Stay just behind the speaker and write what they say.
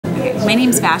My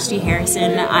name's Vashti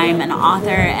Harrison. I'm an author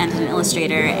and an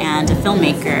illustrator and a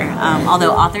filmmaker,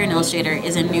 although author and illustrator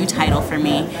is a new title for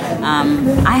me.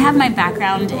 I have my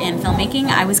background in filmmaking.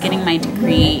 I was getting my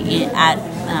degree at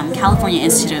California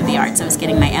Institute of the Arts. I was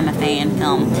getting my MFA in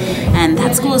film, and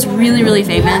that school is really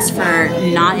famous for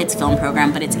not its film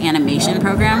program but its animation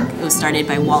program. It was started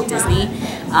by Walt Disney.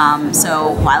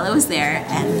 So while I was there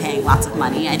and paying lots of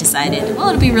money, I decided, well,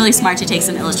 it'd be really smart to take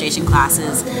some illustration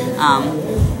classes.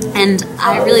 And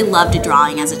I really loved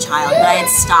drawing as a child, but I had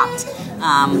stopped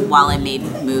while I made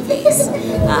movies.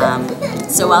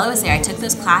 So while I was there, I took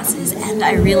those classes and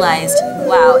I realized,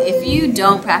 wow, if you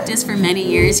don't practice for many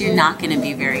years, you're not going to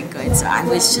be very good. So I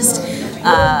was just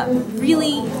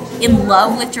really in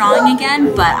love with drawing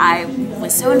again, but I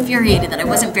was so infuriated that I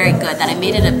wasn't very good that I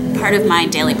made it a part of my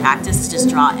daily practice to just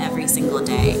draw every single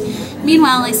day.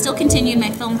 Meanwhile, I still continued my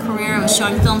film career. I was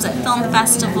showing films at film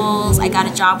festivals. I got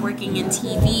a job working in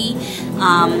TV,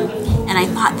 and I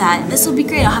thought that this will be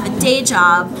great. I'll have a day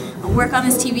job, I'll work on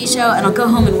this TV show, and I'll go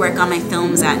home and work on my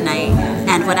films at night.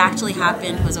 And what actually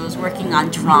happened was I was working on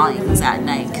drawings at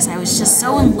night because I was just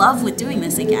so in love with doing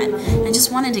this again. I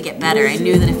just wanted to get better. I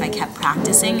knew that if I kept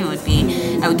practicing, I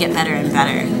would get better and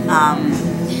better.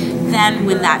 Then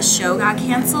when that show got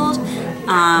canceled,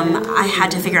 I had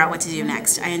to figure out what to do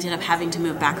next. I ended up having to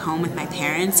move back home with my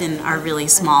parents in our really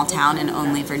small town in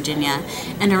Onley, Virginia.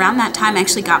 And around that time, I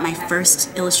actually got my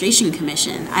first illustration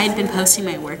commission. I had been posting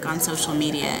my work on social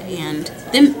media, and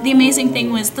the amazing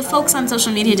thing was the folks on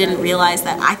social media didn't realize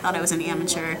that I thought I was an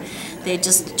amateur. They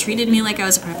just treated me like I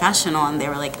was a professional, and they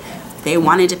were like, they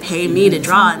wanted to pay me to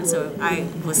draw, and so I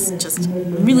was just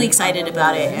really excited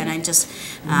about it, and I just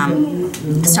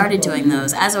started doing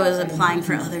those. As I was applying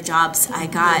for other jobs, I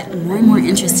got more and more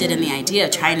interested in the idea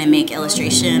of trying to make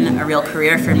illustration a real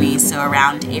career for me. So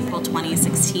around April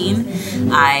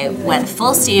 2016, I went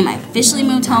full steam. I officially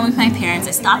moved home with my parents.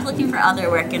 I stopped looking for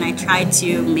other work, and I tried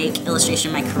to make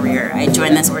illustration my career. I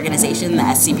joined this organization, the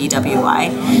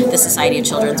SCBWI, the Society of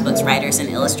Children's Books Writers and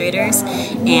Illustrators,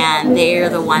 and they are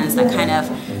the ones that kind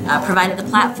of provided the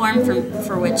platform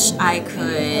for which I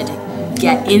could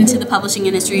get into the publishing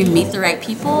industry, meet the right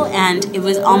people, and it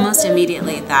was almost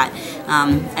immediately that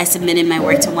I submitted my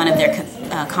work to one of their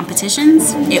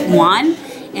competitions. It won,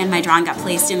 and my drawing got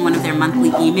placed in one of their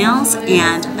monthly emails,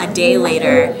 and a day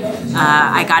later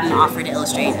I got an offer to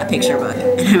illustrate a picture book,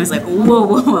 and I was like,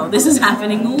 whoa, this is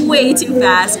happening way too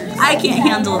fast. I can't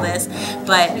handle this,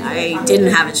 but I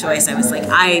didn't have a choice. I was like,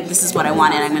 this is what I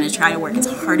wanted. I'm going to try to work as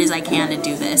hard as I can to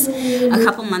do this. A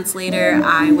couple months later,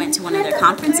 I went to one of their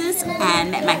conferences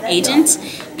and met my agent,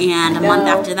 and a month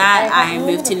after that, I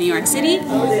moved to New York City.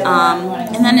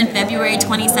 And then in February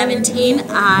 2017,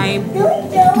 I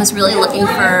was really looking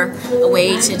for a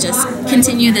way to just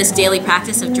continue this daily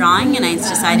practice of drawing, and I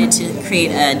decided to create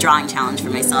a drawing challenge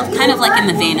for myself, kind of like in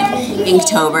the vein of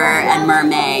Inktober and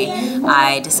Mermay.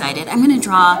 I decided I'm going to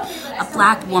draw a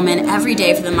black woman every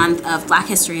day for the month of Black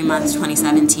History Month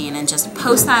 2017 and just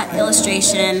post that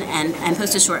illustration and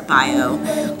post a short bio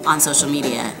on social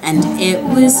media. And it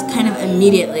was kind of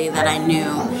immediately that I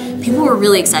knew people were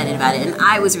really excited about it, and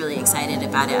I was really excited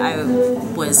about it. I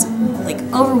was like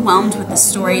overwhelmed with the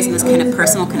stories and this kind of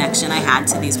personal connection I had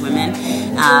to these women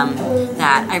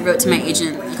that I wrote to my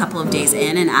agent a couple of days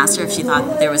in and asked her if she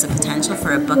thought there was a potential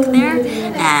for a book there,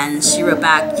 and she wrote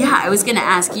back, yeah, I was going to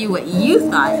ask you what you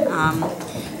thought.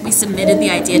 We submitted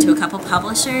the idea to a couple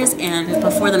publishers, and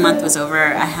before the month was over,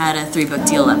 I had a 3-book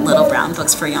deal at Little Brown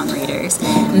Books for Young Readers.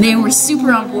 And they were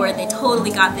super on board. They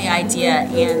totally got the idea,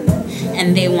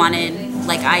 and they wanted,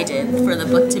 like I did, for the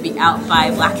book to be out by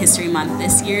Black History Month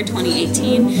this year,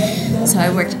 2018. So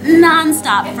I worked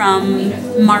non-stop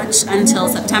from March until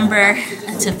September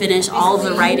to finish all of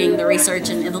the writing, the research,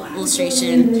 and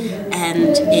illustration, and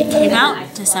it came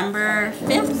out December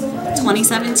 5th,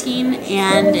 2017,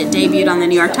 and it debuted on the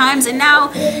New York Times, and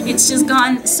now it's just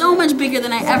gone so much bigger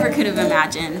than I ever could have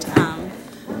imagined.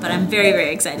 But I'm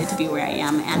very excited to be where I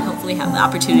am and hopefully have the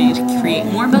opportunity to create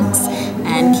more books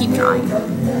and keep drawing.